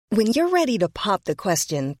When you're ready to pop the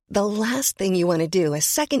question, the last thing you want to do is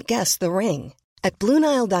second-guess the ring. At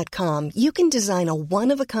BlueNile.com, you can design a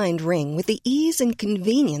one-of-a-kind ring with the ease and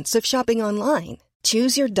convenience of shopping online.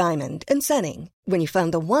 Choose your diamond and setting. When you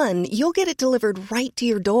find the one, you'll get it delivered right to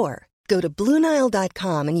your door. Go to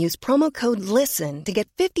BlueNile.com and use promo code LISTEN to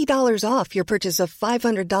get $50 off your purchase of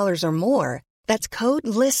 $500 or more. That's code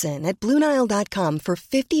LISTEN at BlueNile.com for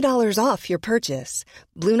 $50 off your purchase.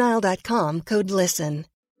 BlueNile.com, code LISTEN.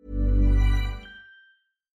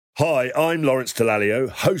 Hi, I'm Lawrence Dallaglio,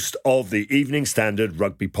 host of the Evening Standard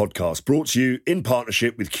Rugby Podcast, brought to you in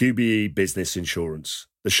partnership with QBE Business Insurance.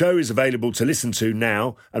 The show is available to listen to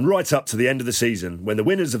now and right up to the end of the season, when the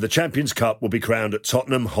winners of the Champions Cup will be crowned at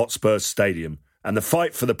Tottenham Hotspur Stadium, and the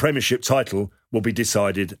fight for the Premiership title will be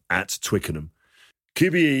decided at Twickenham.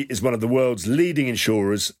 QBE is one of the world's leading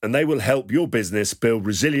insurers, and they will help your business build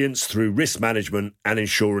resilience through risk management and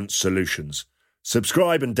insurance solutions.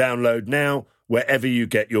 Subscribe and download now wherever you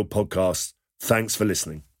get your podcasts. Thanks for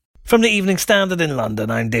listening. From the Evening Standard in London,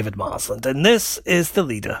 I'm David Marsland, and this is The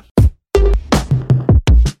Leader.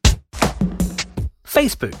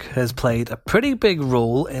 Facebook has played a pretty big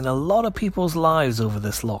role in a lot of people's lives over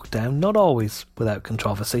this lockdown, not always without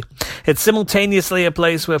controversy. It's simultaneously a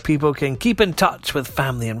place where people can keep in touch with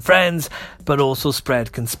family and friends, but also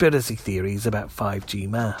spread conspiracy theories about 5G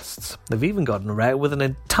masts. They've even gotten a row with an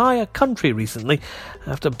entire country recently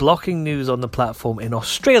after blocking news on the platform in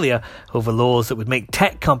Australia over laws that would make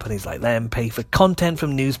tech companies like them pay for content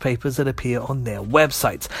from newspapers that appear on their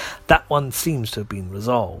websites. That one seems to have been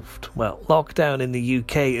resolved. Well, lockdown in the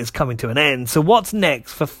UK is coming to an end, so what's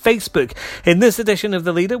next for Facebook? In this edition of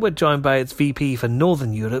The Leader, we're joined by its VP for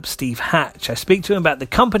Northern Europe, Steve Hatch. I speak to him about the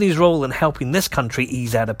company's role in helping this country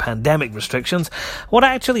ease out of pandemic restrictions, what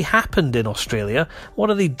actually happened in Australia,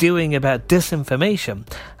 what are they doing about disinformation,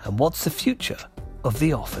 and what's the future of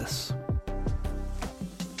the office.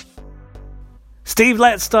 Steve,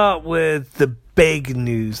 let's start with the big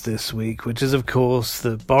news this week, which is, of course,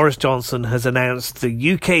 that Boris Johnson has announced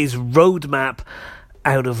the UK's roadmap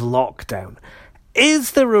out of lockdown.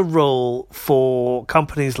 Is there a role for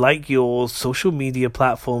companies like yours, social media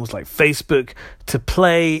platforms like Facebook, to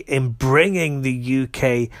play in bringing the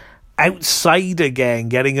UK outside again,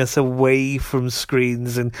 getting us away from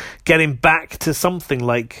screens and getting back to something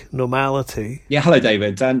like normality? Yeah, hello,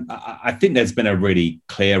 David. And I think there's been a really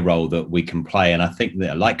clear role that we can play. And I think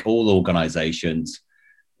that, like all organizations,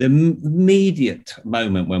 the immediate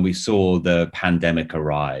moment when we saw the pandemic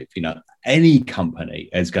arrive, any company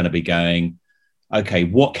is going to be going, okay,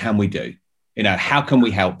 what can we do? How can we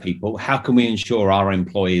help people? How can we ensure our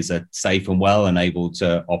employees are safe and well and able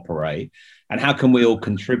to operate? And how can we all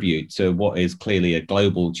contribute to what is clearly a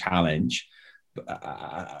global challenge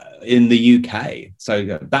in the UK?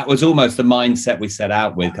 So that was almost the mindset we set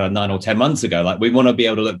out with kind of 9 or 10 months ago. Like, we want to be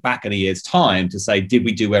able to look back in a year's time to say, did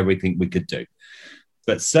we do everything we could do?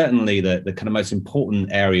 But certainly the kind of most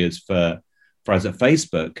important areas for us at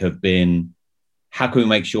Facebook have been, how can we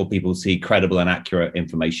make sure people see credible and accurate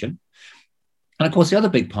information? And of course, the other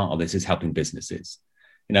big part of this is helping businesses.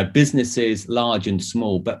 Businesses large and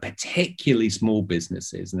small, but particularly small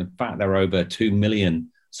businesses. And in fact, there are over 2 million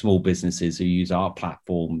small businesses who use our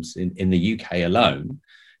platforms in the UK alone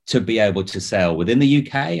to be able to sell within the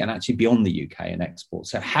UK and actually beyond the UK and export.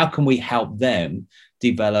 So how can we help them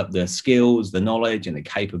develop the skills, the knowledge, and the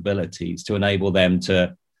capabilities to enable them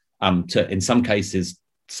to in some cases,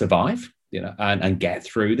 survive, and get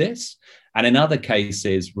through this, and in other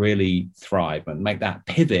cases, really thrive and make that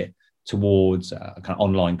pivot towards kind of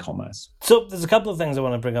online commerce. So there's a couple of things I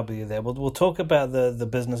want to bring up with you there. We'll talk about the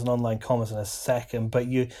business and online commerce in a second, but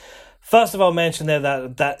you first of all mentioned there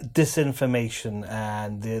that disinformation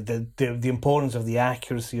and the importance of the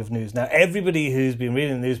accuracy of news. Now, everybody who's been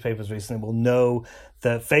reading the newspapers recently will know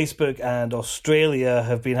that Facebook and Australia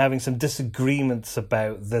have been having some disagreements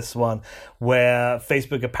about this one, where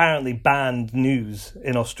Facebook apparently banned news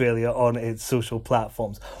in Australia on its social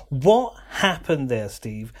platforms. What happened there,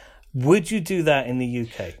 Steve? Would you do that in the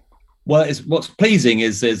UK? Well, what's pleasing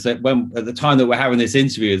is that when at the time that we're having this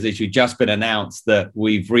interview, it's actually just been announced that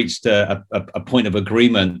we've reached a point of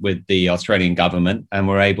agreement with the Australian government, and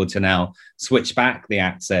we're able to now switch back the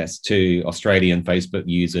access to Australian Facebook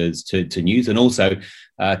users to news, and also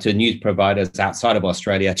to news providers outside of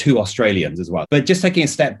Australia, to Australians as well. But just taking a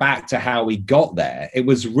step back to how we got there, it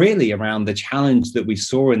was really around the challenge that we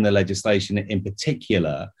saw in the legislation in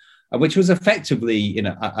particular, which was effectively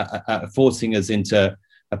forcing us into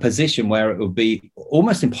a position where it would be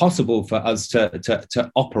almost impossible for us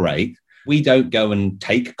to operate. We don't go and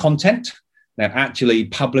take content. Now, actually,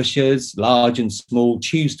 publishers, large and small,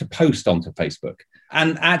 choose to post onto Facebook.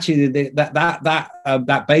 And actually,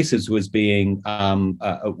 that basis was being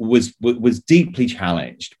was deeply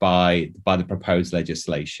challenged by the proposed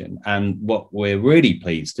legislation. And what we're really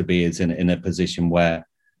pleased to be is in a position where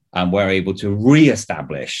we're able to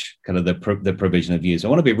re-establish kind of the provision of views. I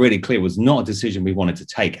want to be really clear: it was not a decision we wanted to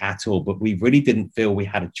take at all, but we really didn't feel we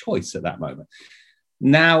had a choice at that moment.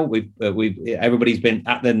 Now everybody's been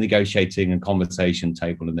at the negotiating and conversation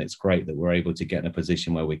table, and it's great that we're able to get in a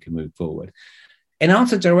position where we can move forward. In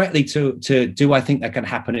answer directly to do I think that can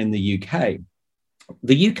happen in the UK?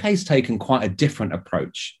 The UK's taken quite a different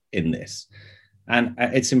approach in this. And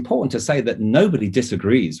it's important to say that nobody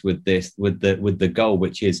disagrees with this, with the goal,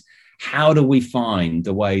 which is how do we find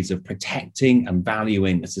the ways of protecting and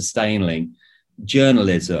valuing and sustaining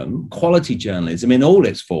journalism, quality journalism in all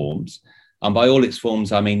its forms. And by all its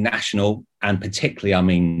forms, I mean national, and particularly I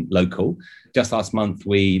mean local. Just last month,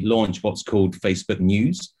 we launched what's called Facebook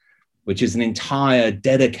News, which is an entire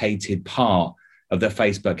dedicated part of the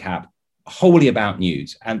Facebook app, wholly about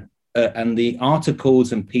news. And the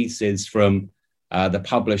articles and pieces from the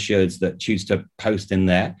publishers that choose to post in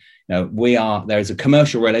there, there is a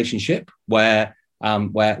commercial relationship where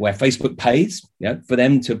Facebook pays, for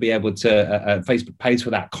them to be able to, Facebook pays for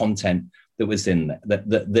that content that was in there,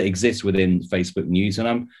 that exists within Facebook News. And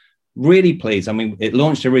I'm really pleased. I mean, it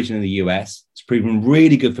launched originally in the US. It's proven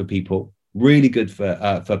really good for people, really good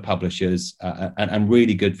for publishers, and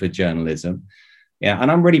really good for journalism. Yeah,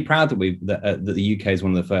 and I'm really proud that the UK is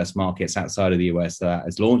one of the first markets outside of the US that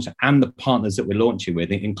has launched, and the partners that we're launching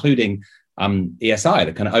with, including ESI,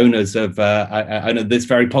 the kind of owners of this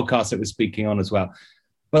very podcast that we're speaking on as well.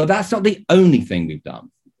 But that's not the only thing we've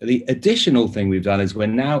done. The additional thing we've done is we're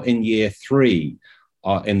now in year 3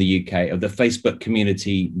 in the UK of the Facebook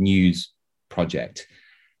Community News Project.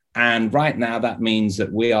 And right now, that means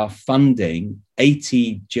that we are funding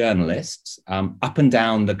 80 journalists up and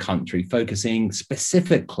down the country, focusing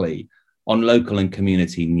specifically on local and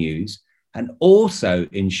community news, and also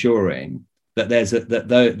ensuring that those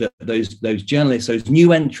journalists, those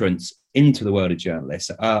new entrants into the world of journalists,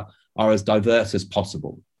 are as diverse as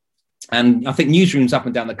possible. And I think newsrooms up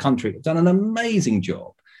and down the country have done an amazing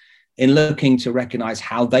job in looking to recognize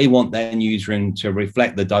how they want their newsroom to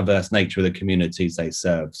reflect the diverse nature of the communities they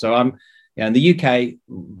serve. So in the UK,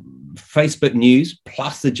 Facebook News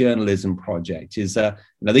plus the Journalism Project is,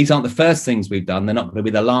 these aren't the first things we've done. They're not going to be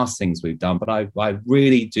the last things we've done, but I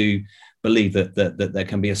really do believe that there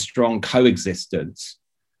can be a strong coexistence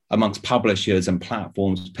amongst publishers and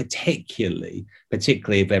platforms, particularly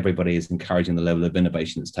if everybody is encouraging the level of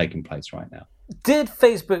innovation that's taking place right now. Did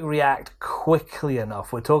Facebook react quickly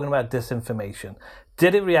enough? We're talking about disinformation.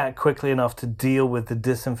 Did it react quickly enough to deal with the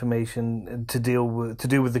disinformation, to do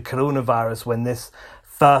with the coronavirus when this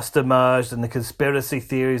first emerged, and the conspiracy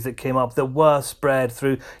theories that came up that were spread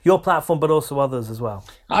through your platform, but also others as well?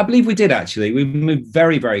 I believe we did, actually. We moved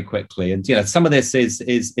very, very quickly. And, some of this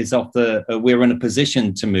is off we're in a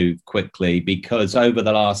position to move quickly because over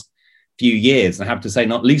the last few years, and I have to say,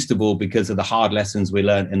 not least of all, because of the hard lessons we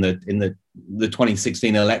learned in the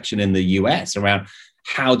 2016 election in the US around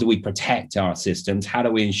how do we protect our systems? How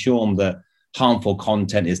do we ensure that harmful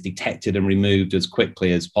content is detected and removed as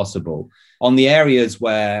quickly as possible? On the areas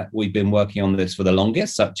where we've been working on this for the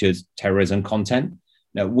longest, such as terrorism content,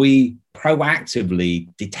 we proactively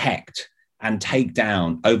detect and take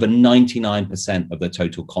down over 99% of the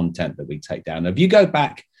total content that we take down. If you go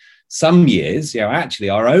back some years, actually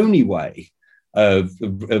our only way of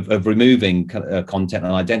removing content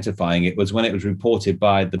and identifying it was when it was reported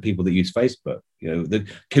by the people that use Facebook. The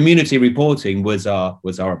community reporting was our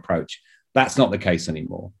approach. That's not the case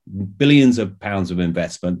anymore. Billions of pounds of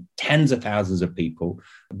investment, tens of thousands of people.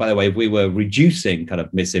 By the way, if we were reducing kind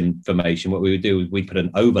of misinformation, what we would do is we put an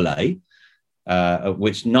overlay,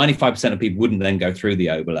 which 95% of people wouldn't then go through the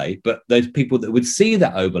overlay. But those people that would see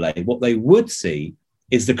that overlay, what they would see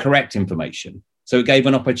is the correct information. So it gave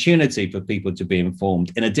an opportunity for people to be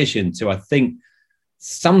informed, in addition to, I think,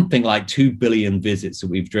 something like 2 billion visits that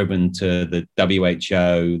we've driven to the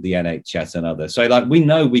WHO, the NHS and others. So we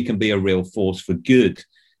know we can be a real force for good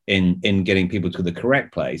in getting people to the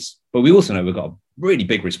correct place. But we also know we've got a really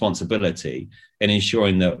big responsibility in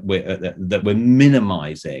ensuring that we're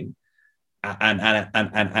minimizing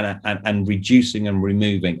and reducing and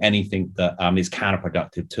removing anything that is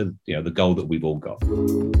counterproductive to the goal that we've all got.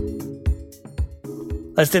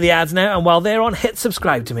 Let's do the ads now, and while they're on, hit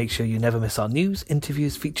subscribe to make sure you never miss our news,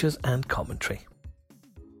 interviews, features and commentary.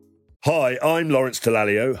 Hi, I'm Lawrence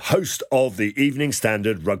Dallaglio, host of the Evening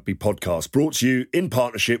Standard Rugby Podcast, brought to you in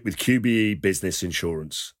partnership with QBE Business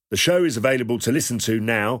Insurance. The show is available to listen to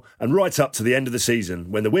now and right up to the end of the season,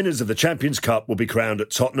 when the winners of the Champions Cup will be crowned at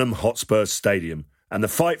Tottenham Hotspur Stadium, and the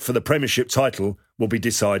fight for the Premiership title will be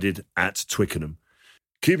decided at Twickenham.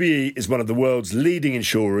 QBE is one of the world's leading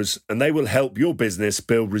insurers, and they will help your business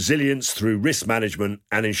build resilience through risk management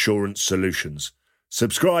and insurance solutions.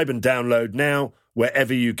 Subscribe and download now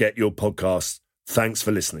wherever you get your podcasts. Thanks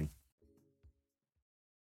for listening.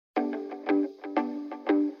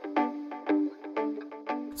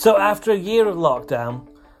 So after a year of lockdown,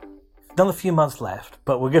 another few months left,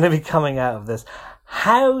 but we're going to be coming out of this.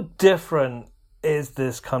 How different is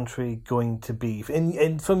this country going to be?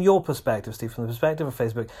 From your perspective, Steve, from the perspective of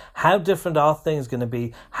Facebook, how different are things going to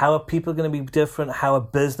be? How are people going to be different? How are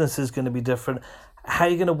businesses going to be different? How are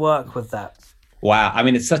you going to work with that? Wow. I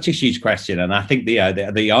mean, it's such a huge question. And I think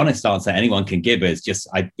the honest answer anyone can give is just,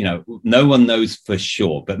 no one knows for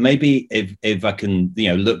sure. But maybe if I can,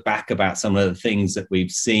 look back about some of the things that we've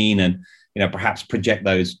seen and, perhaps project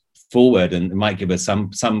those forward, and it might give us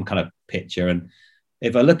some kind of picture. And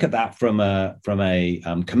if I look at that from a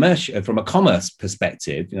commerce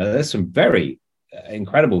perspective, there's some very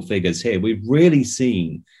incredible figures here. We've really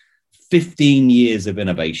seen 15 years of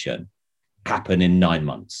innovation happen in 9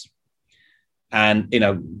 months. And,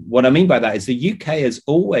 what I mean by that is the UK has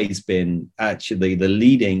always been actually the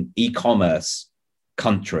leading e-commerce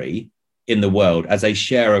country in the world as a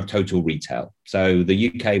share of total retail. So the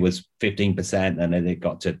UK was 15%, and then it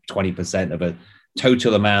got to 20% of a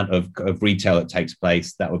total amount of retail that takes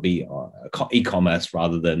place. That would be e-commerce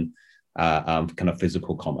rather than kind of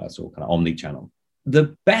physical commerce or kind of omni-channel.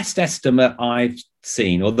 The best estimate I've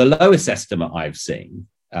seen, or the lowest estimate I've seen,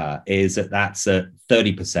 is that's at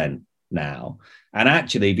 30% now. And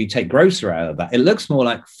actually, if you take grocery out of that, it looks more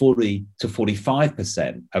like 40 to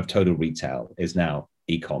 45% of total retail is now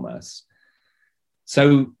e-commerce.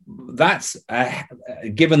 So that's,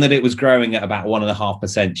 given that it was growing at about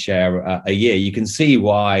 1.5% share a year, you can see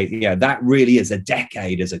why that really is a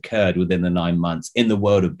decade has occurred within the 9 months in the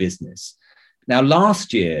world of business. Now,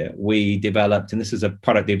 last year, we developed, and this is a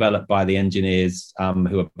product developed by the engineers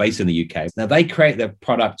who are based in the UK. Now, they created a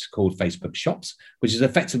product called Facebook Shops, which is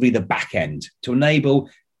effectively the back end to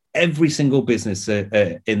enable every single business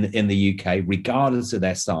in the UK, regardless of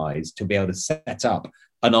their size, to be able to set up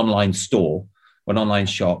an online store, an online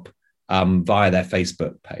shop via their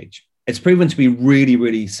Facebook page. It's proven to be really,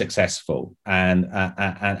 really successful, and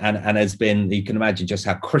has been, you can imagine just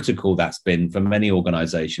how critical that's been for many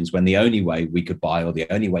organizations when the only way we could buy, or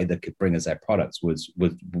the only way that could bring us their products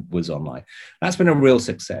was online. That's been a real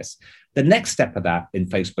success. The next step of that in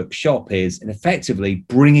Facebook Shop is effectively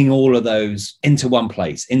bringing all of those into one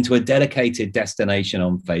place, into a dedicated destination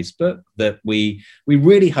on Facebook that we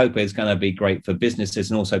really hope is going to be great for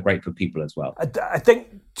businesses and also great for people as well. I think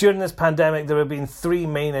during this pandemic, there have been three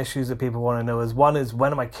main issues that people want to know. One is,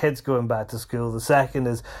 when are my kids going back to school? The second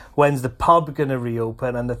is, when's the pub going to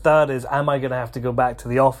reopen? And the third is, am I going to have to go back to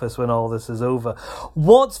the office when all this is over?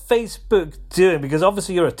 What's Facebook doing? Because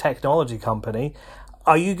obviously you're a technology company.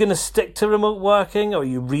 Are you going to stick to remote working? Are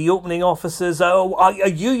you reopening offices? Are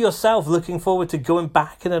you yourself looking forward to going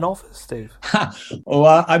back in an office, Steve?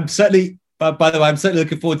 Well, I'm certainly... By the way, I'm certainly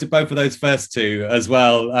looking forward to both of those first two as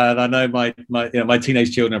well. And I know my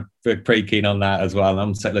teenage children are pretty keen on that as well. And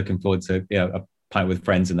I'm certainly looking forward to a pint with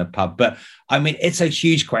friends in the pub. But I mean, it's a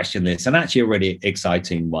huge question, this, and actually a really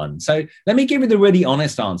exciting one. So let me give you the really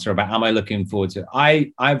honest answer about am I looking forward to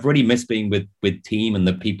it. I've really missed being with team and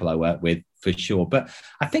the people I work with, for sure. But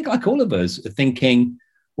I think, like all of us, are thinking,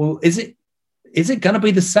 well, is it going to be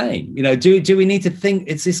the same? Do we need to think,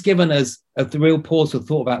 is this given us a real pause for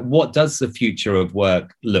thought about what does the future of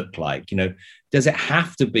work look like? Does it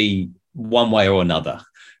have to be one way or another?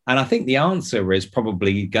 And I think the answer is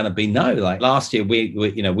probably going to be no. Like last year, we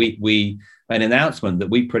made an announcement that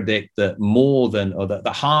we predict that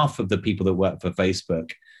that half of the people that work for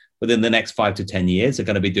Facebook within the next 5 to 10 years are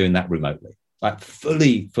going to be doing that remotely. Like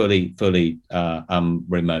fully remotely.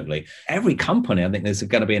 Every company, I think there's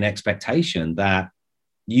going to be an expectation that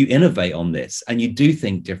you innovate on this and you do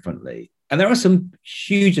think differently. And there are some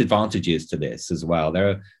huge advantages to this as well. There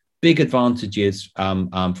are big advantages from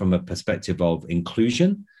a perspective of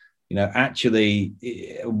inclusion. Actually,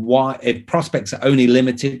 why if prospects are only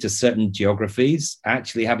limited to certain geographies,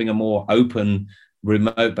 actually having a more open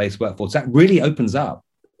remote-based workforce, that really opens up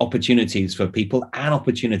opportunities for people and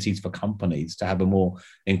opportunities for companies to have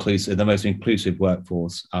the most inclusive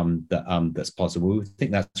workforce that's possible. We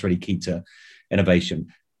think that's really key to innovation.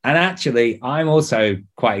 And actually, I'm also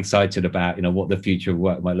quite excited about, what the future of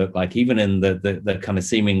work might look like, even in the kind of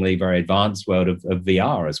seemingly very advanced world of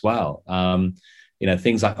VR as well.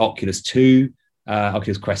 Things like Oculus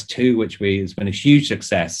Quest 2, which has been a huge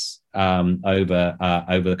success over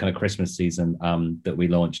the kind of Christmas season that we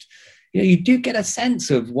launched. You do get a sense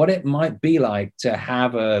of what it might be like to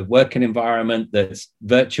have a working environment that's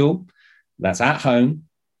virtual, that's at home,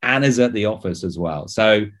 and is at the office as well.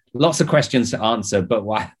 So lots of questions to answer, but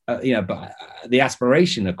the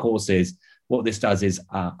aspiration, of course, is what this does is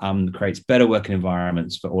creates better working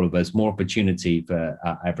environments for all of us, more opportunity for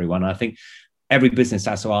everyone. And I think every business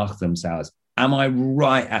has to ask themselves, am I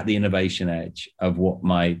right at the innovation edge of what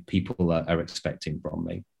my people are expecting from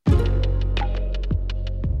me?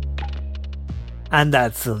 And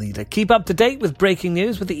that's The Leader. Keep up to date with breaking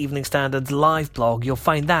news with the Evening Standard's live blog. You'll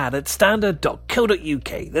find that at standard.co.uk.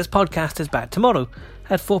 This podcast is back tomorrow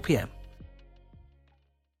at 4 p.m.